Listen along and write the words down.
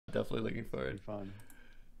Definitely looking forward. Fun.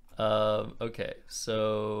 Okay,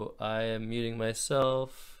 so I am muting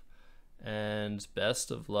myself, and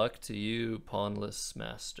best of luck to you, Pawnless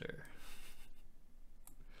Master.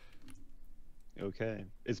 Okay.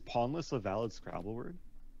 Is pawnless a valid Scrabble word?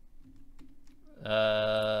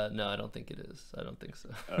 No, I don't think it is. I don't think so.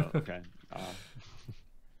 Oh, okay.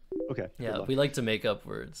 Okay, good Yeah, luck. we like to make up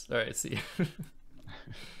words. All right, see you.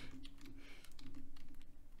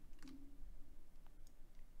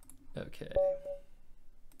 Okay.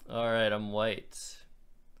 All right, I'm white.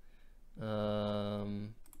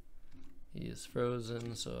 He is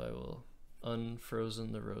frozen, so I will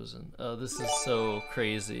unfrozen the Rosen. Oh, this is so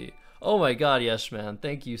crazy. Oh my god, yes, man.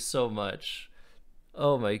 Thank you so much.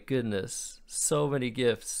 Oh my goodness. So many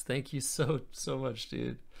gifts. Thank you so much,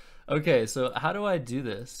 dude. Okay, so how do I do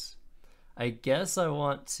this? I guess I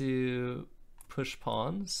want to push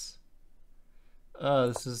pawns. Oh,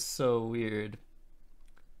 this is so weird.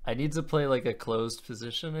 I need to play like a closed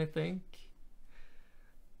position, I think.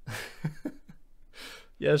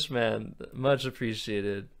 Yes, man. Much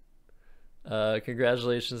appreciated.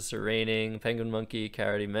 Congratulations to Raining, Penguin Monkey,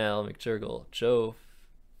 Carrot Mail, McJurgle, Joe,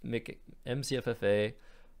 MCFFA,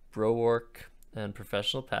 Browork, and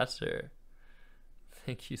Professional Pastor.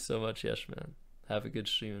 Thank you so much, Yesh, man. Have a good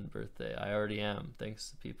stream and birthday. I already am, thanks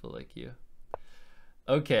to people like you.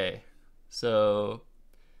 Okay, so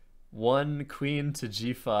one queen to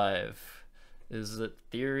g5. Is it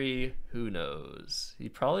theory? Who knows? He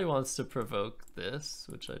probably wants to provoke this,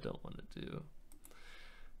 which I don't want to do.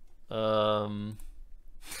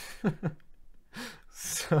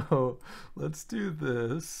 So let's do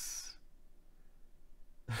this.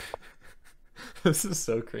 This is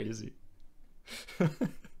so crazy.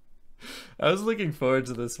 I was looking forward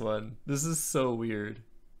to this one. This is so weird.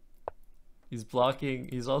 He's blocking,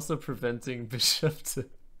 he's also preventing bishop to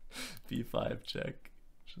b5 check,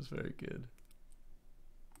 which is very good.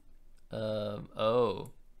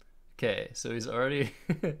 Oh, okay, so he's already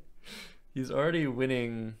he's already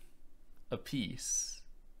winning a piece,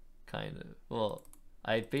 kind of. Well,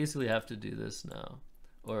 I basically have to do this now,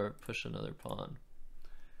 or push another pawn.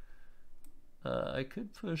 I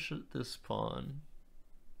could push this pawn.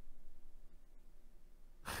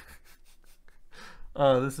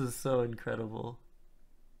 Oh, this is so incredible.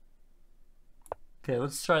 Okay,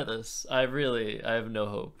 let's try this. I have no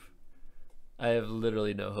hope. I have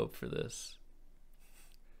literally no hope for this.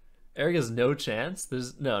 Eric has no chance?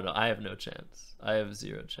 No, I have no chance. I have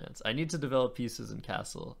zero chance. I need to develop pieces in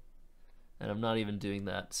castle. And I'm not even doing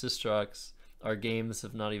that. Sistrox, our games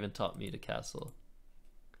have not even taught me to castle.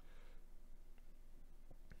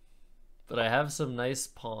 But I have some nice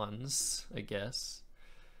pawns, I guess.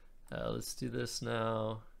 Let's do this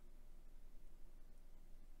now.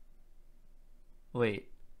 Wait.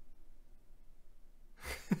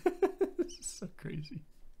 This is so crazy.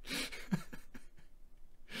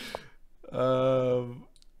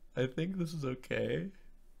 I think this is okay.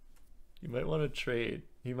 You might want to trade.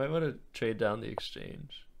 You might want to trade down the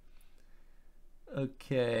exchange.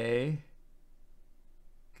 Okay.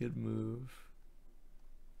 Good move.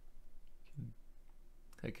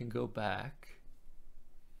 I can go back.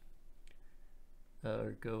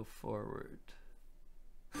 Or go forward.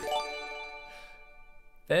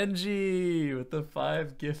 Benji with the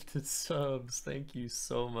 5 gifted subs. Thank you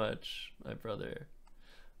so much, my brother.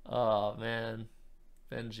 Oh man,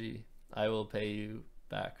 Benji, I will pay you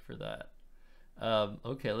back for that.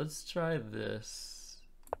 Okay, let's try this.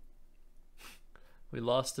 We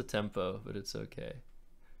lost a tempo, but it's okay.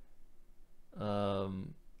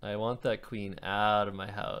 I want that queen out of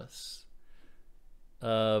my house.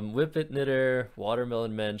 Whippet Knitter,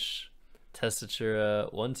 Watermelon Mensch,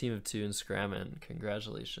 Testatura, 1 team of 2, and Scrammin.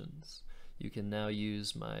 Congratulations. You can now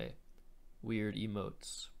use my weird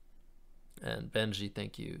emotes. And Benji,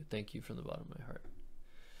 thank you. Thank you from the bottom of my heart.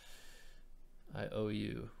 I owe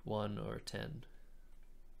you 1 or 10.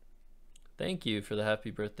 Thank you for the happy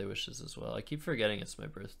birthday wishes as well. I keep forgetting it's my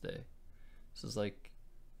birthday. This is like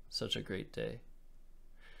such a great day.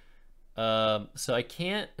 So I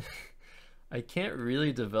can't I can't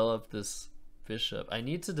really develop this bishop. I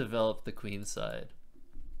need to develop the queen side.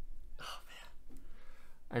 Oh man.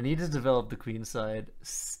 I need to develop the queen side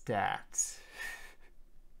stat.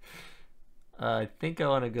 I think I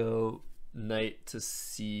want to go knight to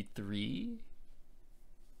c3.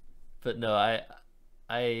 But no,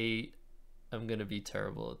 I'm gonna be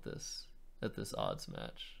terrible at this odds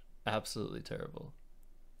match. Absolutely terrible.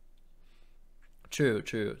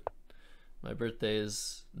 True. My birthday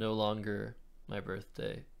is no longer my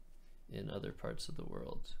birthday in other parts of the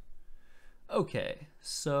world. Okay,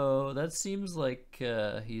 so that seems like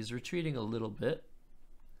he's retreating a little bit.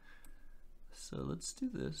 So let's do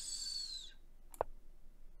this.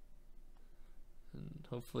 And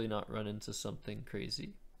hopefully not run into something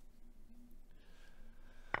crazy.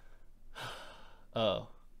 Oh.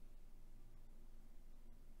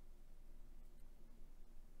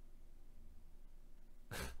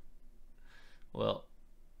 Well,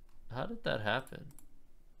 how did that happen?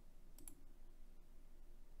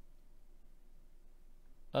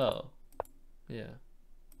 Oh. Yeah.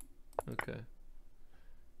 Okay.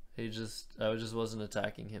 I just wasn't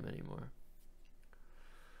attacking him anymore.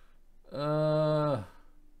 But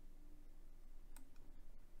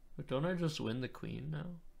don't I just win the queen now?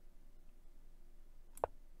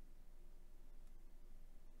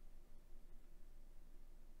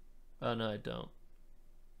 Oh no, I don't.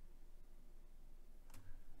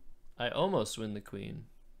 I almost win the queen.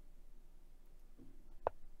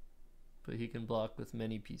 But he can block with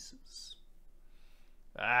many pieces.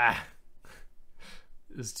 Ah!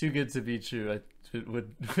 It's too good to be true.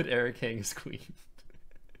 Would Eric hang his queen?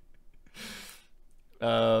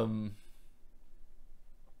 Damn.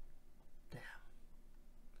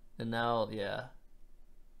 And now, yeah.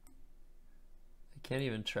 I can't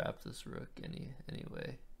even trap this rook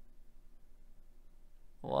anyway.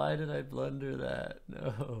 Why did I blunder that?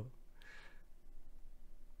 No.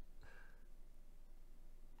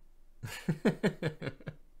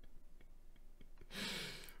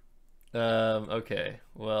 Okay.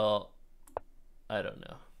 Well, I don't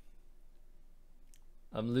know.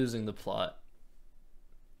 I'm losing the plot.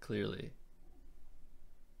 Clearly.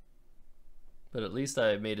 But at least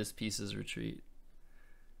I made his pieces retreat.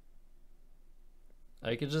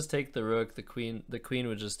 I could just take the rook, the queen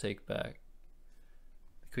would just take back.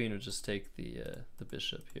 The queen would just take the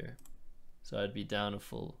bishop here. So I'd be down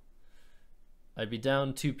I'd be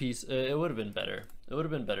down 2 pieces. It would have been better. It would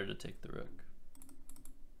have been better to take the rook.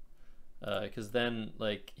 Because then,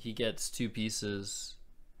 like, he gets 2 pieces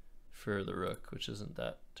for the rook, which isn't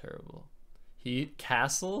that terrible. He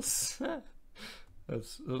castles? It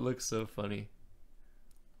looks so funny.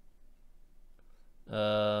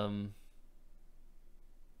 That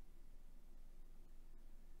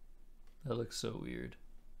looks so weird.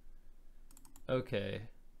 Okay.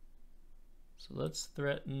 So let's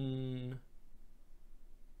threaten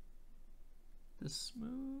this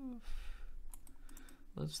move.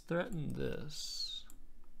 Let's threaten this.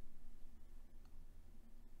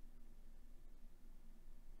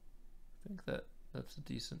 I think that's a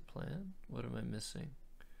decent plan. What am I missing?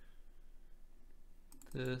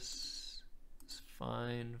 This is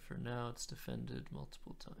fine for now. It's defended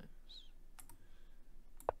multiple times.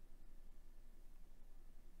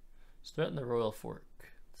 Let's threaten the royal fork.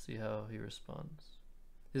 See how he responds.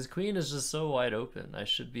 His queen is just so wide open. I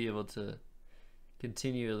should be able to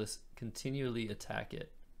continually attack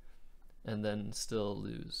it and then still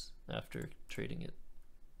lose after trading it.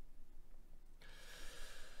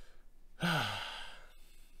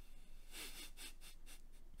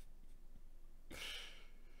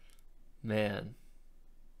 Man,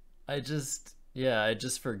 I just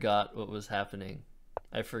forgot what was happening.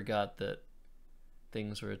 I forgot that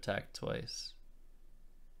things were attacked twice.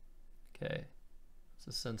 Okay, it's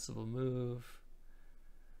a sensible move.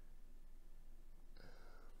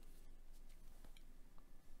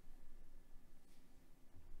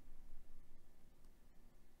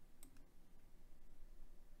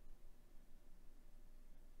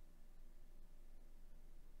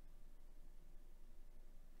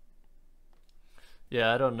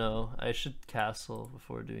 Yeah, I don't know. I should castle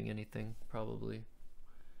before doing anything, probably.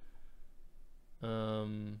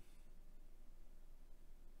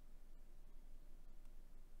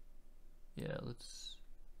 Yeah, let's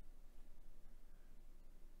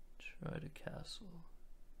try to castle.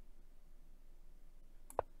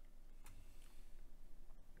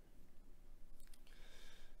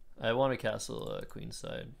 I want to castle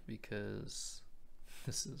queenside because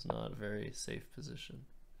this is not a very safe position.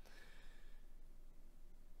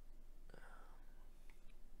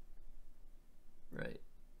 Right.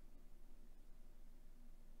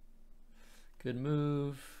 Good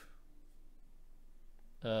move.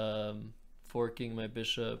 Forking my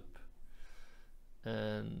bishop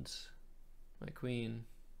and my queen.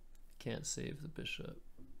 Can't save the bishop.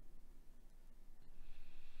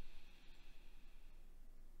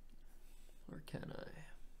 Or can I?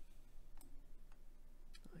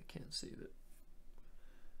 I can't save it.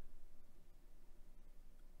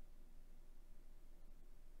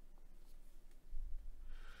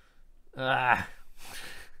 Ah!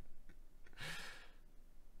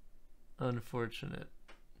 Unfortunate.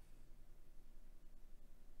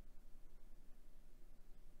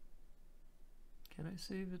 Can I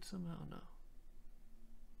save it somehow? No.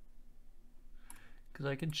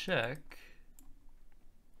 because I can check.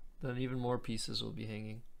 Then even more pieces will be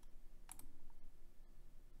hanging.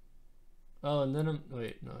 Oh, and then I'm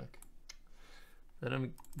wait, no.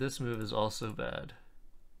 Then this move is also bad.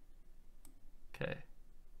 Okay,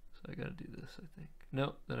 so I gotta do this, I think.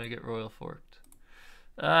 Nope, then I get royal forked.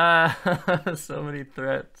 Ah, so many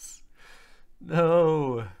threats.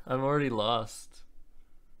 No, I'm already lost.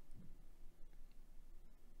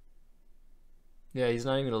 Yeah, he's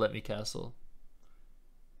not even gonna let me castle.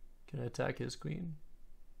 Can I attack his queen?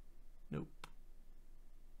 Nope.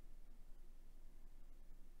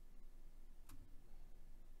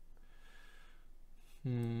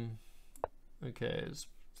 Okay, it's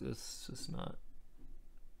just not.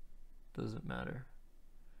 Doesn't matter.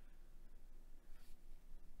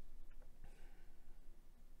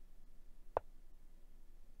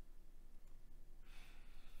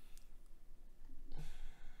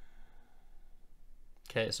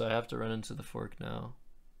 Okay, so I have to run into the fork now.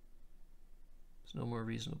 There's no more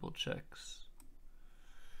reasonable checks.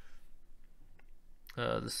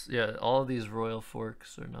 Yeah, all of these royal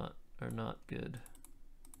forks are not good.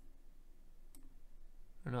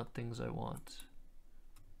 They're not things I want.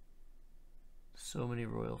 So many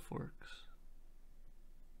royal forks.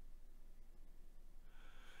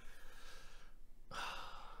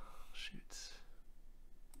 Shoot.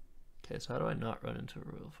 Okay, so how do I not run into a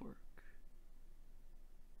royal fork?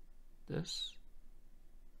 This?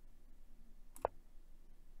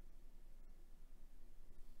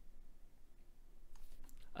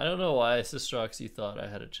 I don't know why Sister Oxy thought I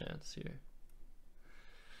had a chance here.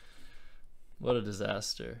 What a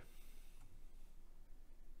disaster.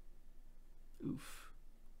 Oof.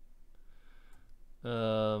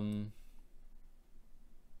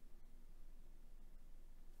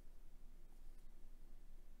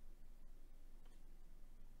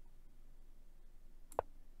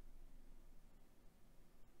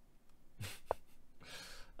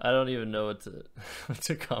 I don't even know what to what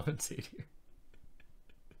to commentate here.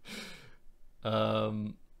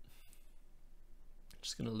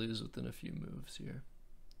 Just gonna lose within a few moves here.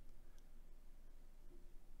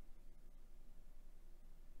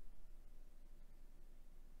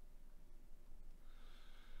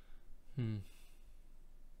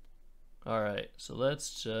 All right, so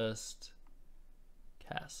let's just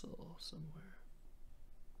castle somewhere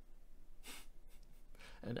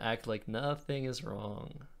and act like nothing is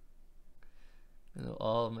wrong. You know,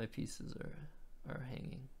 all of my pieces are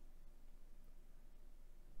hanging.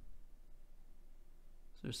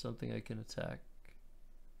 Is there something I can attack?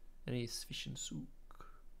 Any sufficient souk?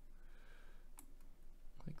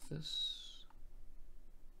 Like this.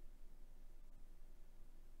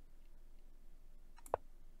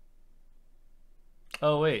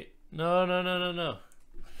 Oh wait, no.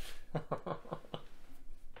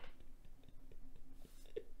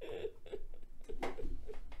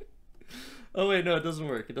 Oh wait, no, it doesn't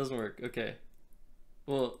work. It doesn't work. Okay.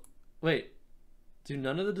 Well, wait. Do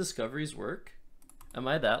none of the discoveries work? Am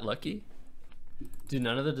I that lucky? Do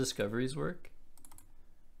none of the discoveries work?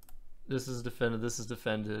 This is defended. This is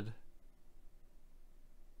defended.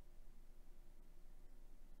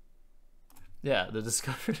 Yeah, the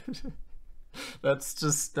discovered. That's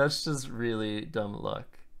just really dumb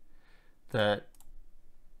luck. That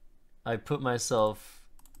I put myself.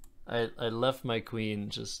 I left my queen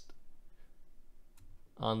just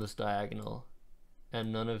on this diagonal,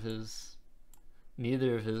 and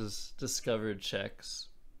neither of his discovered checks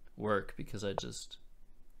work because I just.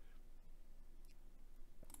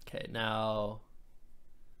 Okay, now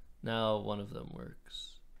one of them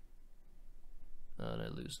works, and I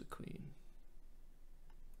lose the queen.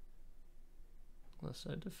 Unless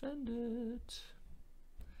I defend it.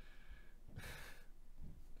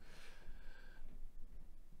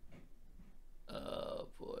 Oh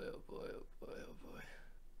boy, oh boy, oh boy, oh boy.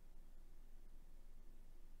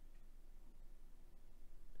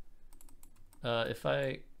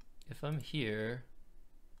 If I'm here,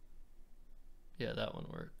 yeah, that one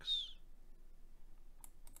works.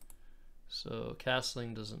 So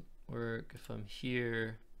castling doesn't work. If I'm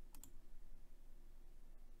here,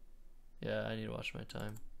 yeah, I need to watch my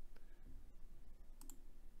time.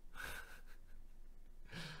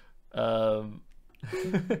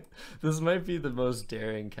 This might be the most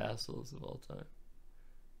daring castles of all time.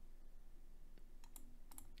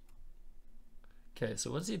 Okay,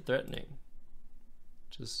 so what's he threatening?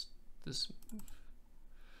 Just this move?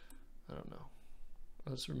 I don't know.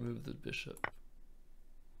 Let's remove the bishop.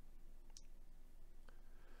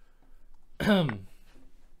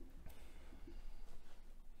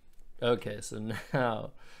 Okay, so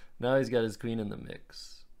now he's got his queen in the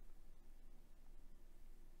mix.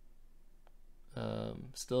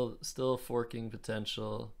 Still forking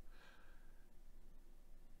potential.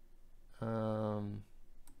 My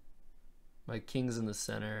king's in the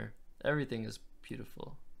center. Everything is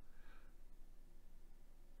beautiful.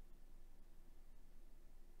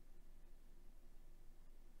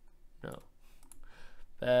 No.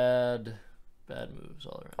 Bad moves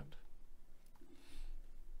all around.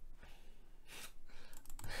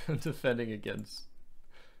 I'm defending against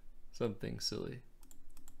something silly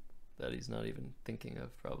that he's not even thinking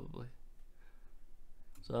of, probably.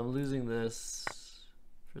 So I'm losing this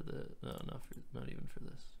for the not even for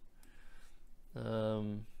this.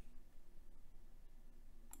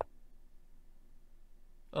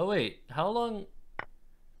 Oh wait, how long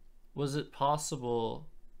was it possible?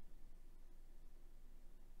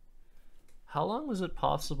 How long was it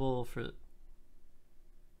possible for?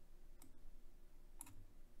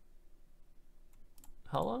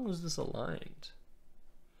 How long was this aligned?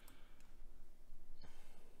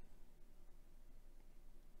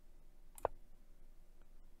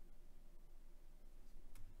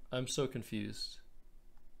 I'm so confused.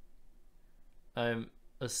 I'm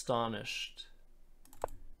astonished.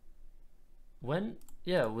 When,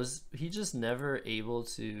 yeah, was he just never able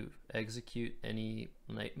to execute any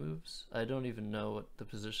knight moves? I don't even know what the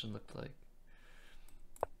position looked like.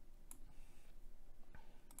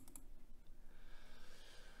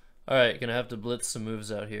 Alright, gonna have to blitz some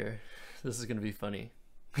moves out here. This is gonna be funny.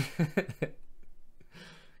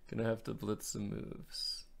 Gonna have to blitz some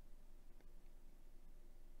moves.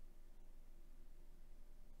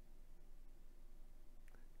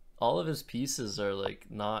 All of his pieces are like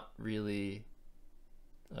not really.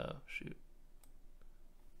 Oh shoot.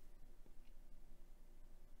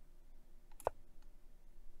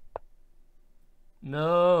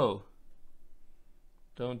 No,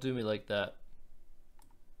 don't do me like that.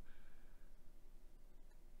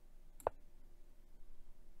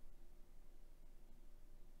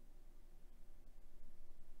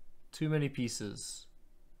 Too many pieces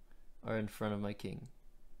are in front of my king.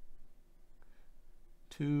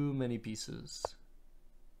 Too many pieces.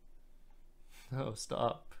 No,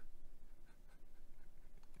 stop.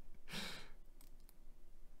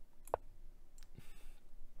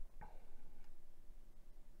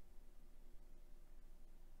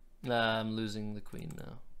 Nah, I'm losing the queen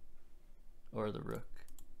now. Or the rook.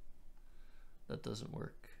 That doesn't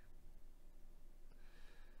work.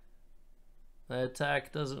 My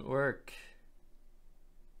attack doesn't work.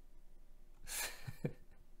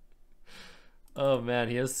 Oh man,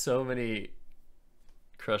 he has so many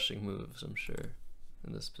crushing moves, I'm sure,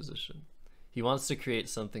 in this position. He wants to create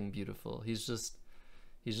something beautiful. He's just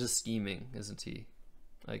scheming, isn't he?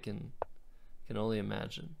 I can only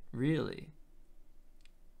imagine. Really?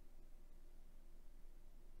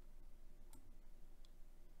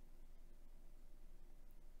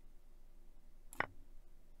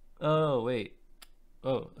 Oh, wait.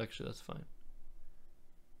 Oh, actually, that's fine.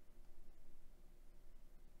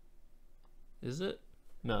 Is it?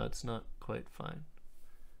 No, it's not quite fine.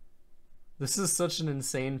 This is such an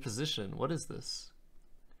insane position. What is this?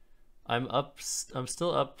 I'm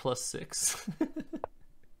still up +6.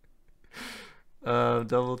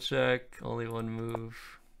 Double check, only one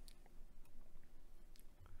move.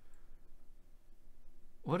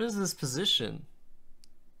 What is this position?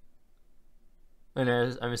 And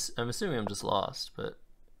I'm assuming I'm just lost, but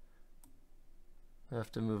I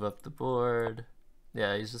have to move up the board.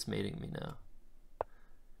 Yeah, he's just mating me now.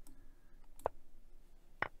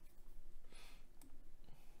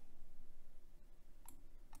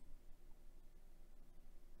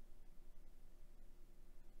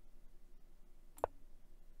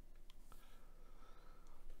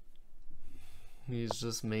 He's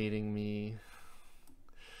just mating me.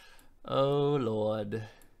 Oh Lord.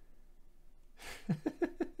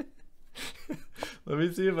 Let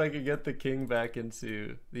me see if I can get the king back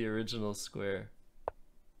into the original square.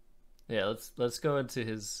 Yeah, let's go into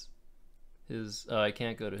his oh, I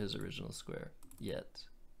can't go to his original square yet.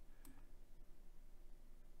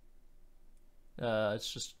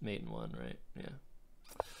 It's just mate in one, right? Yeah.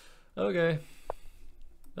 Okay.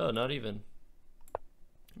 Oh, not even.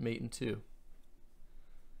 Mate in two.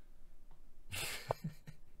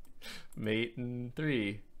 Mate in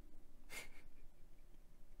three.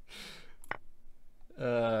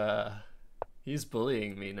 He's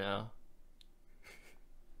bullying me now.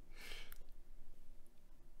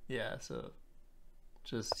 Yeah, so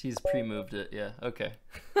just he's pre-moved it. Yeah, okay.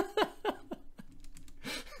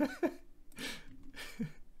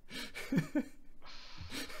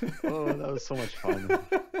 Oh, that was so much fun.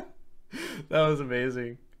 That was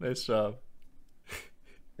amazing. Nice job.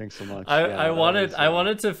 Thanks so much. I Yeah, I that wanted was I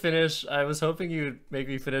wanted to finish. I was hoping you'd make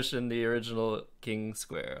me finish in the original king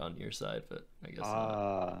square on your side, but I guess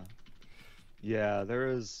not. yeah, there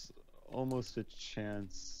is almost a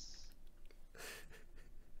chance.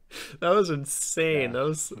 That was insane. Yeah. That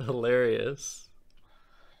was hilarious.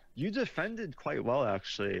 You defended quite well,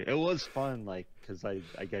 actually. It was fun, like, because I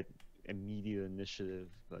get immediate initiative,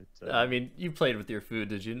 but I mean, you played with your food,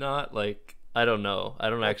 did you not? Like, I don't know. I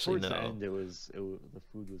don't well, actually towards the know. end, the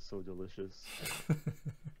food was so delicious.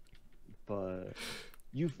 But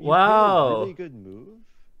you played a really Wow. good move.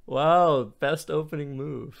 Wow, best opening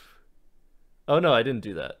move. Oh no, I didn't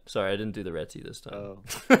do that. Sorry, I didn't do the Reti this time. Oh,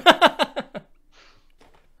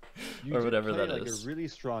 you Or did whatever play that like a is. really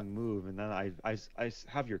strong move, and then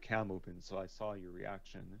have your cam open, so I saw your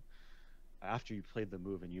reaction after you played the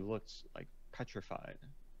move, and you looked like petrified.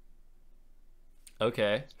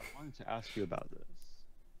 Okay, So I wanted to ask you about this.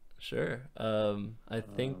 sure. I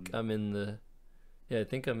think Um, I'm in the yeah, I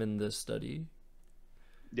think I'm in the study.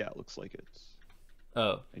 yeah, it looks like it.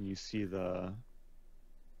 Oh, And you see the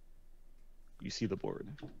board.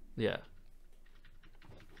 yeah.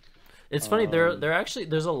 It's funny, Um, there actually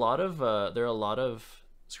there are a lot of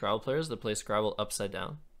Scrabble players that play Scrabble upside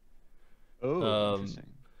down. oh, Um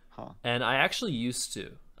interesting. Huh. and I actually used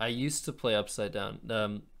to. I used to play upside down.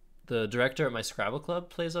 The director at my Scrabble club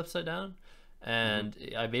plays upside down, Hmm. and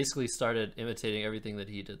I basically started imitating everything that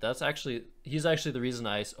he did. He's actually the reason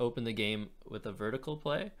I opened the game with a vertical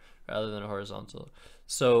play rather than a horizontal.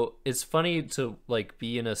 So it's funny to like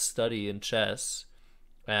be in a study in chess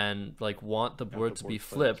and like want the Have the board to be board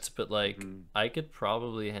flipped. flipped, but like Hmm. I could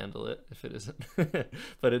probably handle it if it isn't.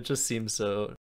 But it just seems so